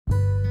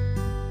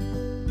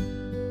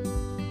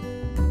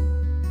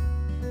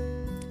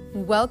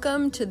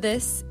Welcome to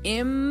this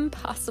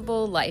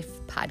Impossible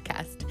Life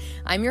podcast.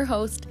 I'm your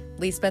host,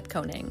 Lisbeth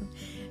Koning.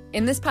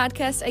 In this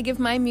podcast, I give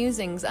my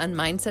musings on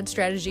mindset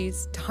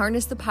strategies to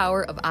harness the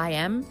power of I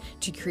am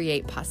to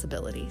create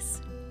possibilities.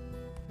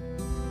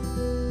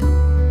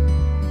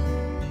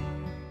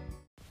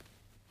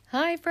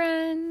 Hi,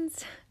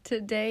 friends.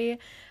 Today,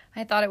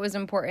 I thought it was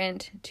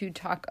important to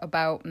talk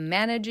about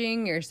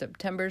managing your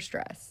September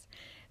stress.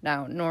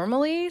 Now,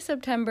 normally,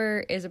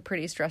 September is a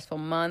pretty stressful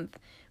month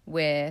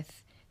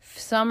with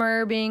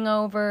summer being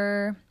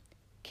over,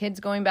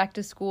 kids going back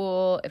to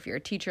school, if you're a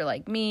teacher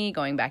like me,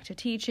 going back to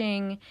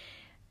teaching.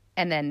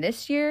 And then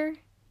this year,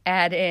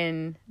 add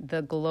in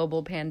the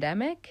global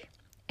pandemic,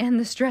 and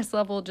the stress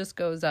level just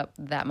goes up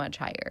that much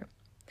higher.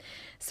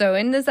 So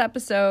in this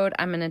episode,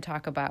 I'm going to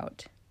talk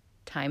about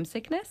time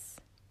sickness,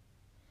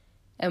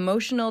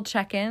 emotional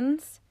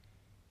check-ins,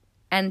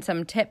 and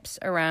some tips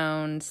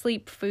around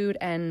sleep, food,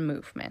 and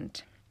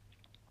movement.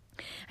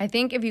 I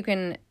think if you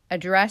can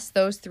address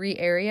those three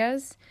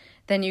areas,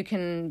 then you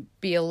can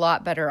be a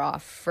lot better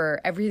off for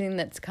everything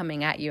that's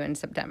coming at you in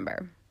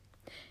September.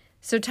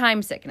 So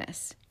time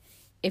sickness.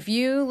 If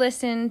you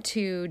listen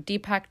to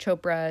Deepak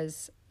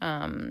Chopra's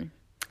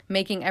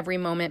Making Every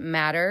Moment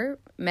Matter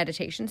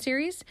meditation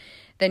series,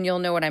 then you'll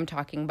know what I'm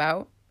talking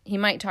about. He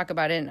might talk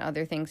about it in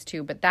other things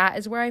too, but that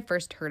is where I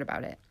first heard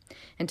about it.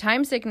 And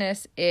time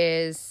sickness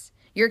is,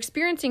 you're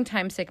experiencing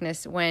time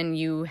sickness when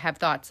you have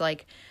thoughts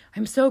like,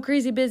 I'm so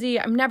crazy busy,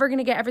 I'm never going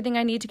to get everything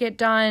I need to get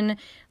done,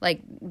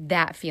 like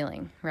that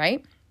feeling,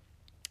 right?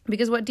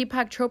 Because what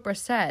Deepak Chopra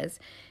says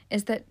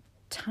is that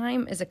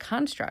time is a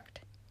construct.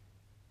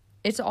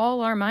 It's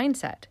all our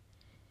mindset.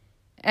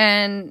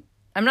 And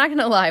I'm not going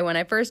to lie, when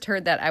I first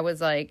heard that, I was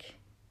like,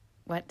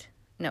 what?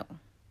 No.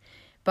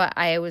 But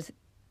I was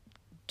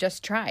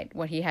just tried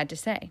what he had to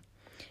say.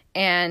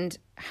 And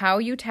how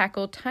you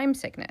tackle time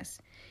sickness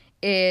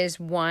is,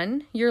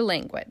 one, your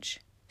language.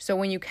 So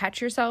when you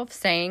catch yourself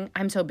saying,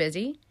 I'm so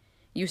busy,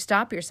 you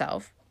stop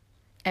yourself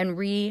and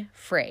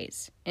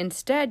rephrase.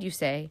 Instead, you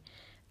say,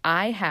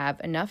 I have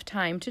enough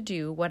time to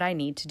do what I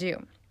need to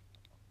do.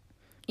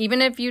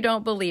 Even if you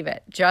don't believe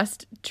it,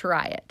 just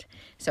try it.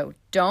 So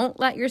don't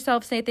let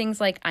yourself say things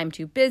like, I'm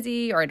too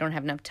busy, or I don't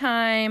have enough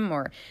time,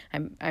 or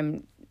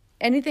I'm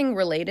anything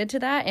related to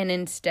that. And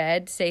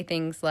instead say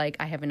things like,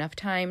 I have enough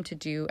time to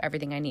do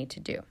everything I need to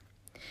do.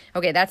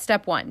 Okay, that's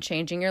step one,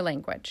 changing your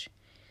language.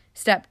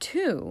 Step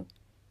two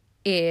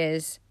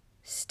is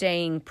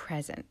staying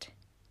present.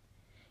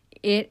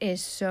 It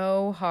is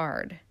so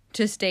hard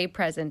to stay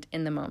present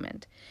in the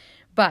moment.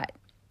 But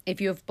if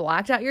you have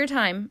blocked out your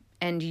time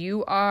and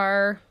you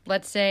are,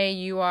 let's say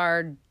you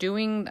are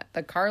doing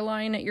the car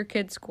line at your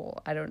kid's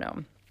school, I don't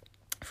know,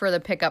 for the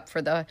pickup,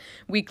 for the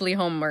weekly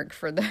homework,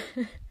 for the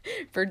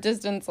for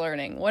distance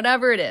learning,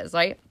 whatever it is,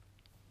 right?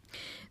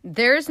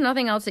 There's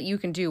nothing else that you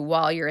can do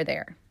while you're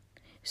there.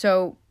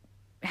 So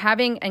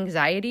having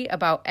anxiety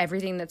about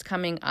everything that's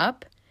coming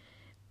up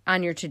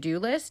on your to-do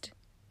list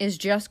is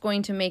just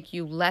going to make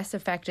you less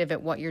effective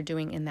at what you're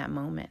doing in that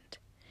moment.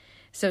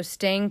 So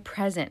staying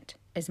present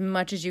as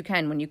much as you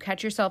can. When you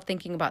catch yourself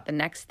thinking about the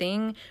next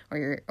thing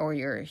or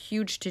your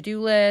huge to-do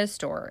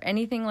list or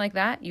anything like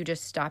that, you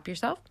just stop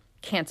yourself,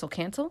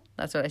 cancel.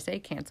 That's what I say,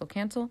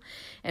 cancel,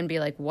 and be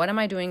like, what am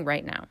I doing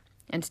right now?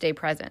 And stay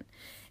present.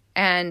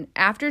 And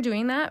after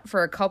doing that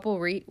for a couple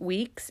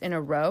weeks in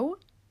a row,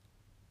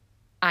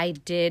 I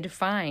did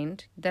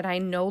find that I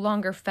no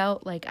longer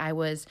felt like I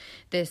was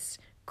this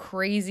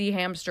crazy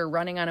hamster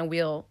running on a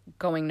wheel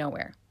going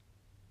nowhere.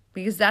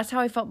 Because that's how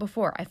I felt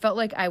before. I felt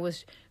like I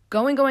was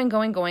going,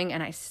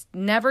 and I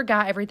never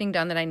got everything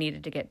done that I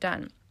needed to get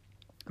done.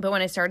 But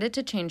when I started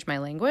to change my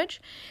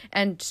language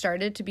and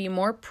started to be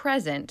more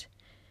present,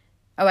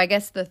 I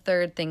guess the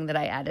third thing that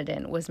I added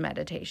in was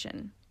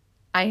meditation.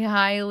 I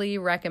highly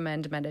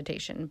recommend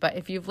meditation, but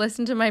if you've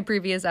listened to my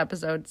previous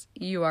episodes,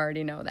 you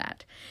already know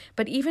that.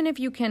 But even if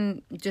you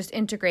can just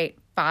integrate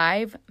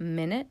 5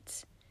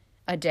 minutes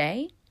a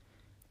day,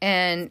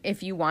 and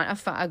if you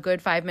want a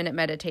good 5-minute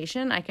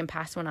meditation, I can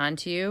pass one on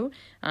to you.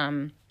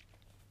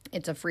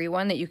 It's a free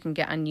one that you can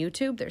get on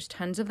YouTube. There's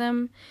tons of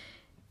them.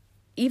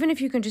 Even if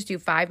you can just do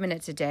 5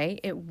 minutes a day,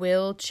 it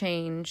will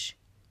change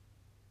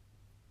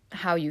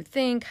how you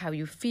think, how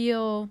you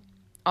feel,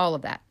 all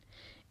of that.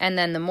 And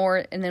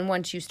then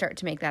once you start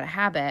to make that a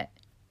habit,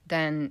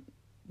 then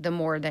the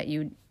more that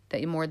you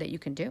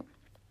can do.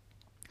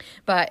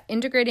 But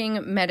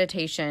integrating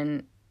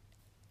meditation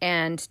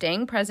and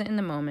staying present in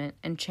the moment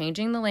and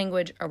changing the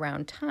language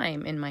around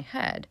time in my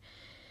head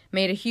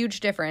made a huge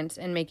difference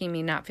in making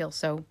me not feel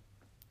so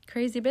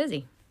crazy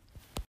busy.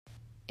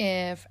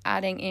 If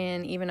adding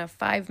in even a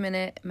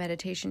 5-minute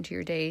meditation to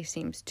your day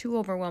seems too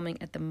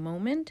overwhelming at the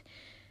moment,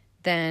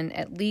 then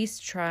at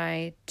least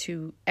try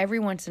to, every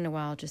once in a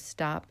while, just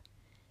stop,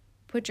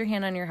 put your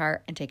hand on your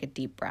heart, and take a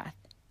deep breath,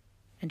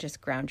 and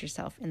just ground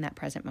yourself in that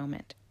present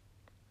moment.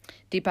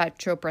 Deepak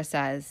Chopra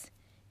says,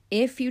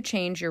 if you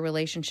change your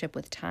relationship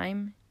with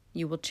time,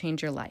 you will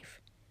change your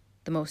life.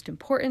 The most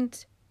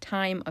important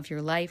time of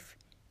your life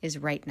is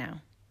right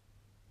now.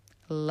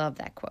 Love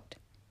that quote.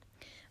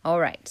 All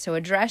right, so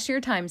address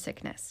your time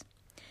sickness.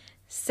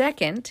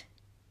 Second,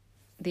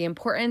 the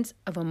importance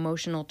of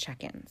emotional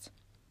check-ins.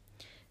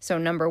 So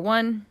number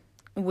 1,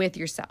 with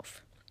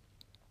yourself.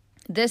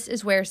 This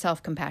is where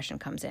self-compassion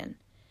comes in.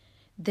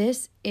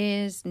 This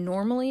is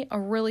normally a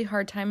really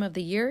hard time of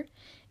the year,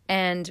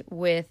 and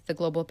with the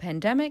global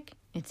pandemic,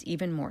 it's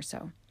even more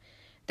so.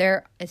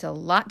 There is a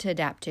lot to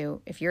adapt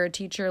to. If you're a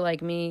teacher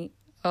like me,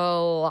 a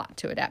lot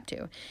to adapt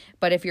to.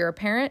 But if you're a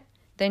parent,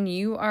 then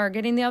you are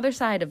getting the other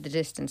side of the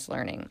distance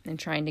learning and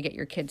trying to get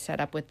your kids set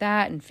up with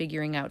that and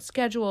figuring out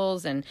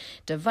schedules and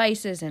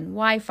devices and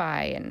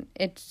Wi-Fi, and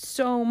it's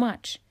so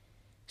much.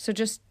 So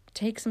just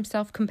take some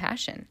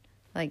self-compassion.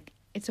 Like,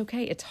 it's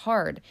okay. It's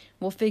hard.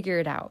 We'll figure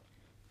it out,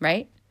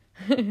 right?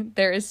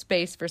 There is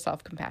space for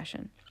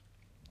self-compassion.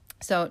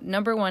 So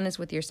number 1 is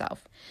with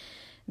yourself.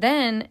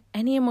 Then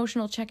any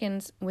emotional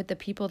check-ins with the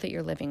people that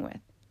you're living with.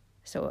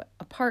 So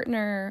a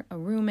partner, a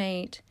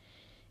roommate,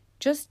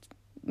 just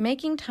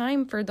making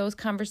time for those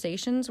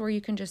conversations where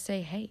you can just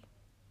say, hey,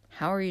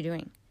 how are you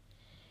doing?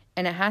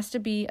 And it has to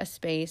be a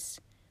space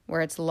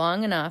where it's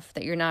long enough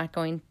that you're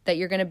going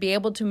to be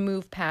able to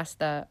move past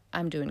the,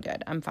 I'm doing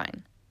good, I'm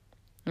fine,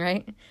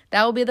 right?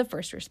 That will be the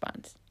first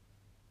response.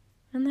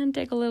 And then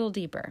dig a little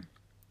deeper,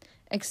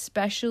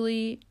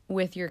 especially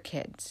with your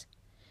kids.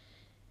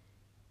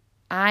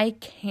 I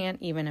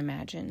can't even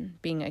imagine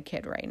being a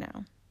kid right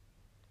now.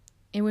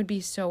 It would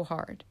be so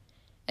hard.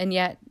 And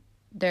yet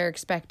they're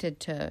expected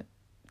to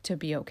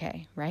be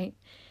okay, right?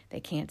 They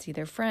can't see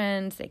their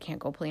friends. They can't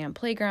go play on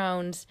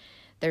playgrounds.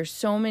 There's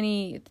so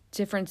many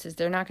differences.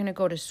 They're not going to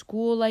go to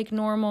school like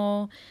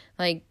normal.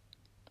 Like,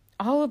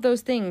 all of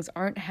those things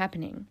aren't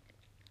happening.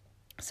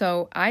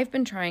 So I've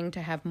been trying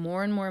to have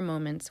more and more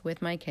moments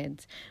with my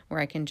kids where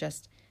I can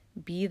just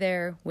be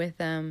there with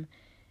them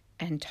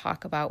and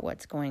talk about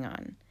what's going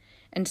on.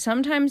 And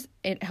sometimes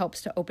it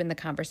helps to open the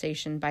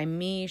conversation by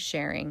me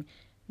sharing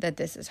that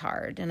this is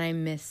hard and I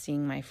miss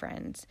seeing my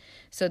friends,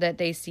 so that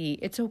they see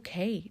it's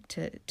okay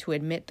to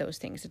admit those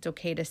things. It's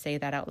okay to say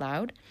that out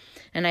loud.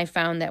 And I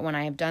found that when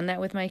I have done that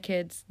with my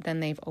kids, then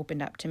they've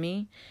opened up to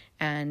me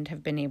and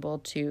have been able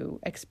to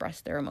express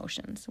their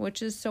emotions,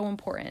 which is so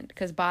important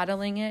because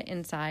bottling it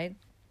inside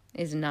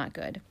is not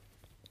good.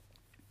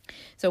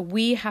 So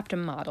we have to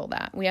model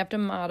that. We have to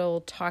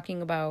model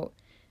talking about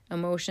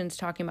emotions,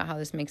 talking about how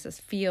this makes us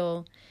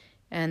feel,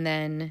 and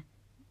then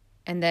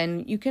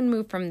you can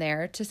move from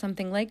there to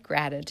something like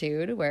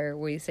gratitude, where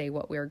we say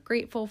what we're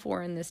grateful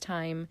for in this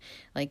time.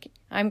 Like,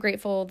 I'm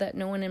grateful that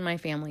no one in my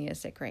family is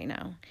sick right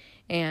now.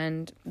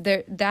 And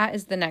that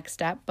is the next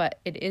step, but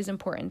it is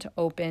important to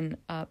open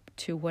up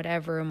to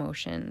whatever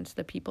emotions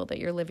the people that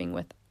you're living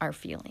with are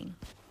feeling.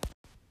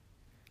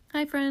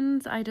 Hi,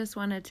 friends. I just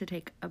wanted to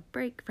take a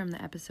break from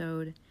the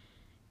episode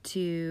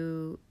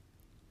to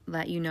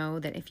let you know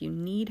that if you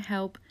need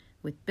help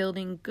with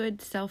building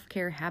good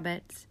self-care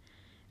habits,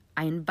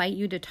 I invite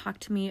you to talk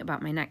to me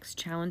about my next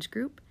challenge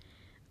group.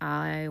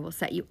 I will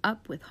set you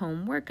up with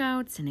home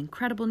workouts and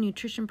incredible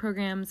nutrition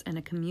programs and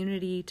a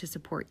community to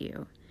support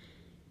you.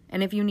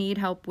 And if you need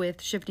help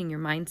with shifting your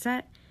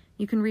mindset,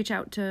 you can reach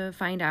out to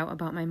find out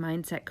about my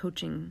mindset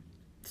coaching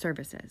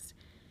services.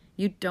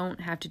 You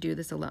don't have to do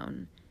this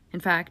alone. In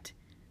fact,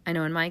 I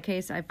know in my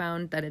case, I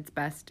found that it's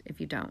best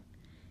if you don't.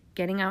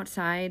 Getting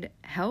outside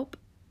help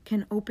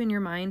can open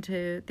your mind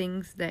to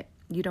things that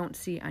you don't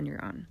see on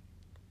your own.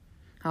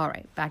 All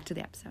right, back to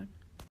the episode.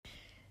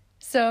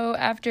 So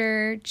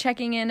after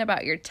checking in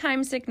about your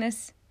time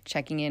sickness,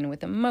 checking in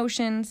with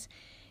emotions,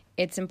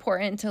 it's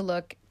important to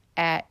look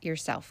at your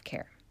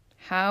self-care.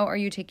 How are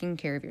you taking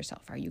care of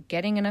yourself? Are you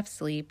getting enough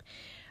sleep?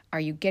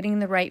 Are you getting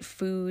the right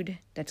food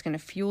that's going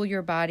to fuel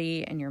your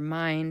body and your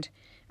mind?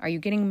 Are you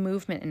getting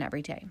movement in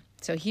every day?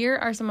 So here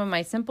are some of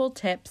my simple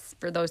tips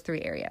for those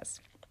 3 areas.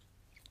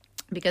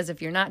 Because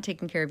if you're not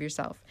taking care of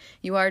yourself,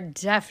 you are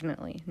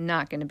definitely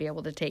not going to be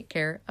able to take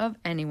care of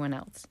anyone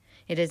else.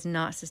 It is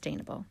not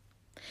sustainable.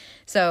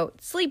 So,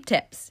 sleep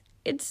tips.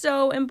 It's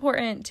so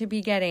important to be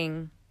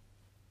getting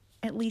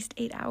at least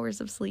 8 hours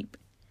of sleep.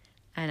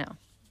 I know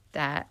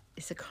that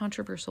is a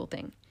controversial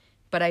thing,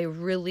 but I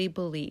really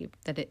believe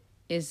that it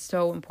is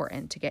so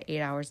important to get 8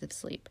 hours of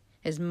sleep,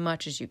 as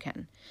much as you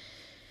can.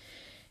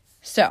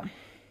 So,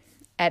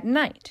 at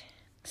night,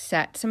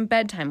 set some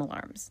bedtime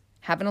alarms.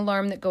 Have an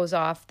alarm that goes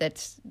off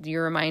that's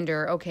your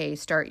reminder, okay,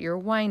 start your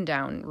wind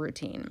down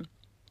routine.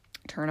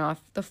 Turn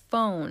off the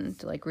phone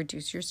to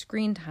reduce your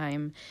screen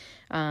time.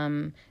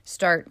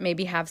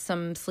 Maybe have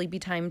some sleepy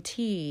time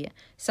tea.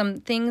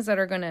 Some things that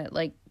are going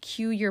to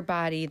cue your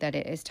body that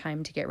it is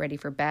time to get ready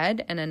for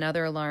bed. And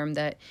another alarm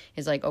that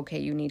is okay,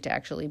 you need to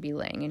actually be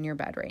laying in your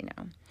bed right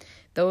now.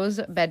 Those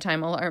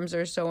bedtime alarms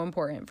are so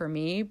important for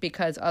me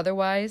because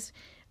otherwise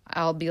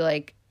I'll be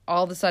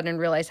all of a sudden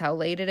realize how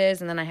late it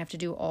is, and then I have to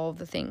do all of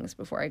the things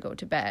before I go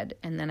to bed,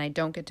 and then I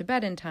don't get to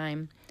bed in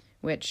time,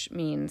 which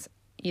means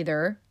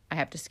either I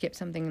have to skip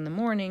something in the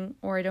morning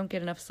or I don't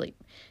get enough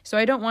sleep. So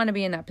I don't want to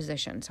be in that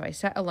position, so I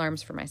set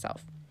alarms for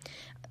myself.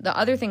 The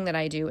other thing that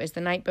I do is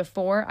the night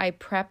before, I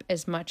prep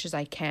as much as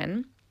I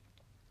can.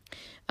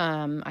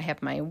 I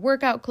have my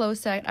workout clothes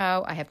set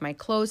out. I have my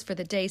clothes for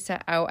the day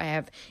set out.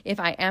 If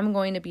I am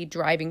going to be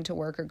driving to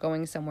work or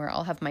going somewhere,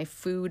 I'll have my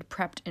food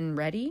prepped and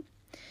ready.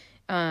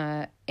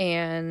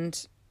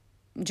 And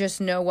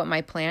just know what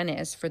my plan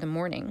is for the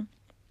morning.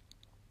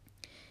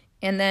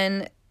 And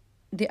then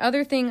the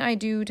other thing I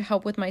do to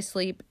help with my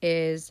sleep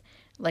is,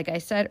 like I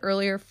said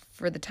earlier,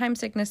 for the time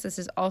sickness, this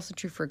is also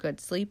true for good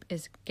sleep,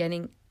 is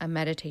getting a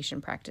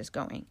meditation practice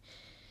going.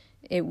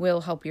 It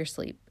will help your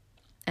sleep.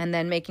 And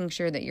then making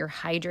sure that you're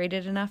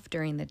hydrated enough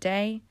during the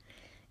day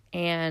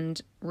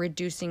and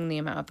reducing the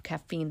amount of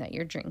caffeine that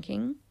you're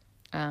drinking,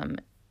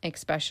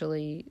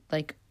 especially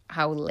like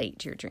how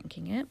late you're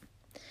drinking it.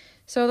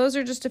 So those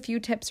are just a few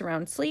tips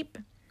around sleep.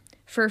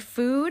 For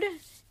food,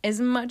 as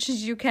much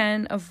as you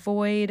can,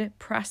 avoid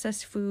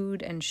processed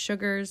food and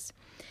sugars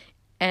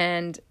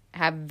and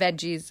have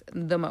veggies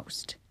the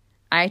most.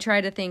 I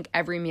try to think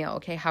every meal,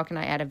 okay, how can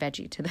I add a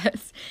veggie to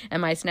this? And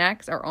my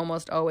snacks are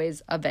almost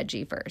always a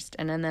veggie first.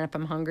 And then if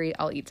I'm hungry,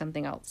 I'll eat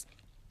something else.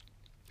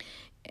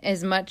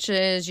 As much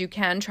as you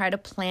can, try to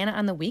plan it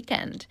on the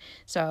weekend.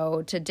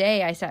 So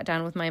today I sat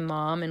down with my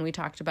mom and we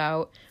talked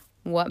about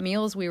what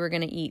meals we were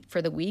going to eat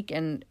for the week,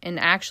 and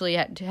actually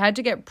had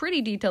to get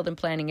pretty detailed in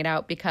planning it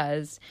out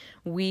because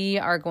we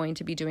are going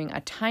to be doing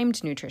a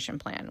timed nutrition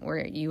plan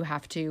where you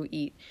have to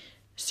eat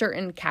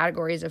certain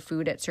categories of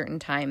food at certain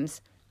times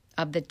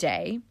of the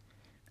day.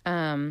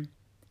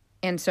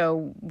 And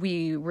so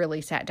we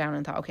really sat down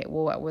and thought, okay,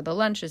 well, what will the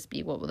lunches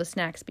be? What will the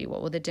snacks be?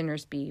 What will the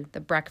dinners be?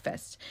 The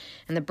breakfast.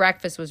 And the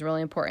breakfast was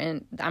really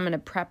important. I'm going to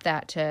prep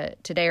that to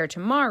today or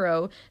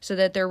tomorrow so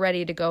that they're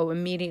ready to go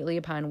immediately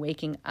upon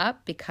waking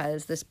up,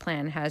 because this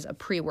plan has a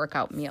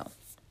pre-workout meal.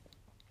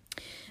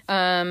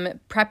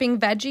 Prepping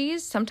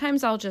veggies.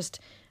 Sometimes I'll just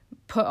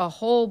put a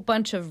whole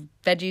bunch of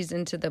veggies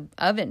into the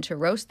oven to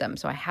roast them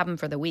so I have them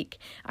for the week.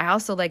 I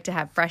also like to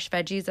have fresh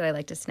veggies that I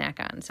like to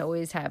snack on. So I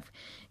always have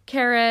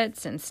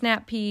carrots and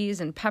snap peas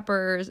and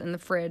peppers in the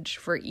fridge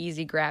for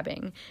easy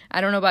grabbing.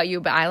 I don't know about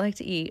you, but I like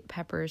to eat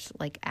peppers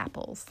like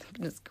apples.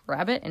 Just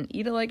grab it and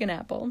eat it like an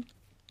apple.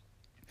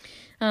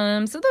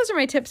 So those are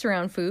my tips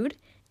around food.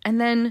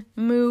 And then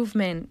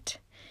movement.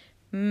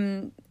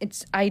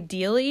 It's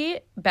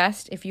ideally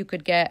best if you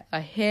could get a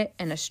HIIT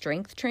and a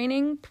strength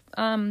training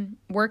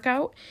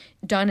workout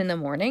done in the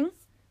morning,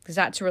 because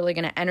that's really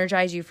going to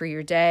energize you for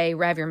your day,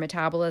 rev your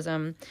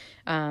metabolism.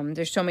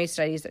 There's so many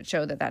studies that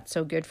show that that's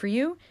so good for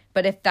you.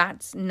 But if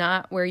that's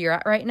not where you're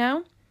at right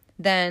now,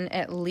 then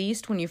at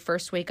least when you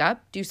first wake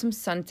up, do some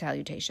sun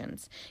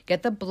salutations.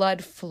 Get the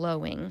blood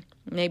flowing.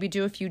 Maybe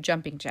do a few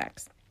jumping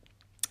jacks.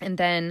 And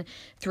then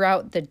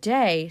throughout the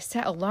day,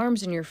 set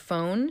alarms in your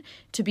phone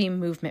to be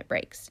movement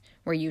breaks,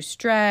 where you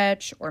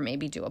stretch or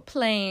maybe do a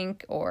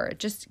plank or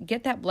just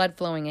get that blood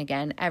flowing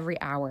again every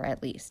hour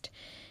at least.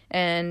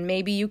 And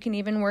maybe you can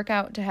even work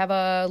out to have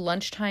a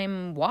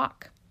lunchtime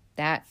walk.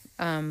 That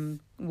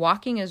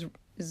walking is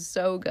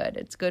so good.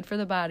 It's good for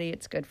the body.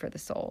 It's good for the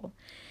soul.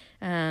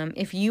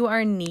 If you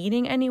are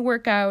needing any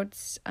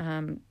workouts,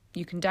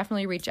 you can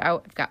definitely reach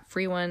out. I've got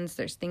free ones.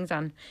 There's things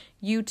on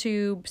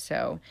YouTube.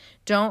 So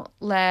don't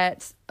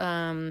let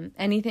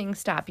anything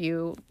stop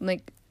you,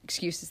 like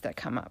excuses that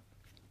come up.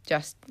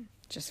 Just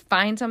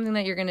find something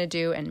that you're going to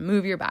do and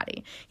move your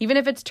body. Even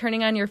if it's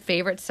turning on your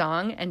favorite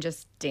song and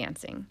just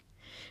dancing.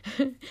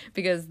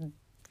 Because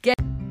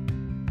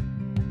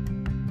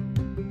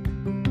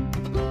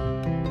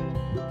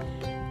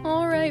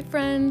All right,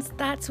 friends,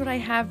 that's what I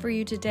have for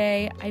you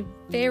today. I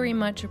very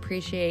much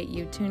appreciate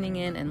you tuning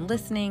in and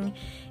listening.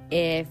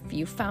 If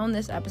you found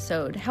this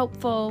episode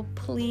helpful,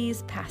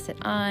 please pass it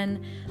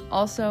on.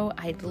 Also,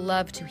 I'd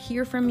love to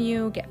hear from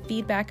you, get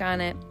feedback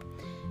on it.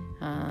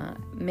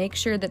 Make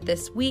sure that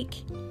this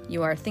week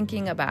you are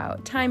thinking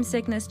about time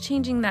sickness,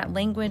 changing that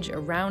language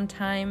around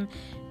time,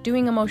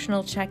 doing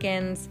emotional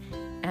check-ins,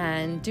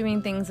 and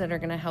doing things that are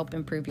going to help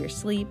improve your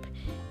sleep,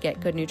 get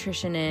good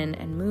nutrition in,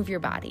 and move your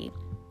body.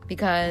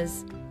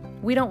 Because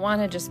we don't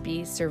want to just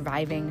be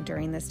surviving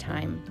during this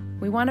time.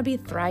 We want to be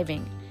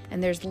thriving.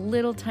 And there's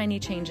little tiny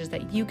changes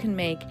that you can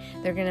make.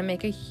 They're going to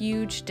make a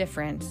huge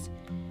difference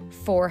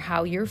for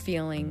how you're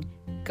feeling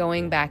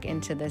going back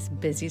into this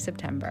busy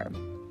September.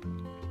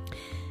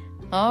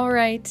 All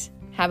right.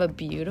 Have a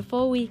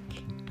beautiful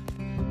week.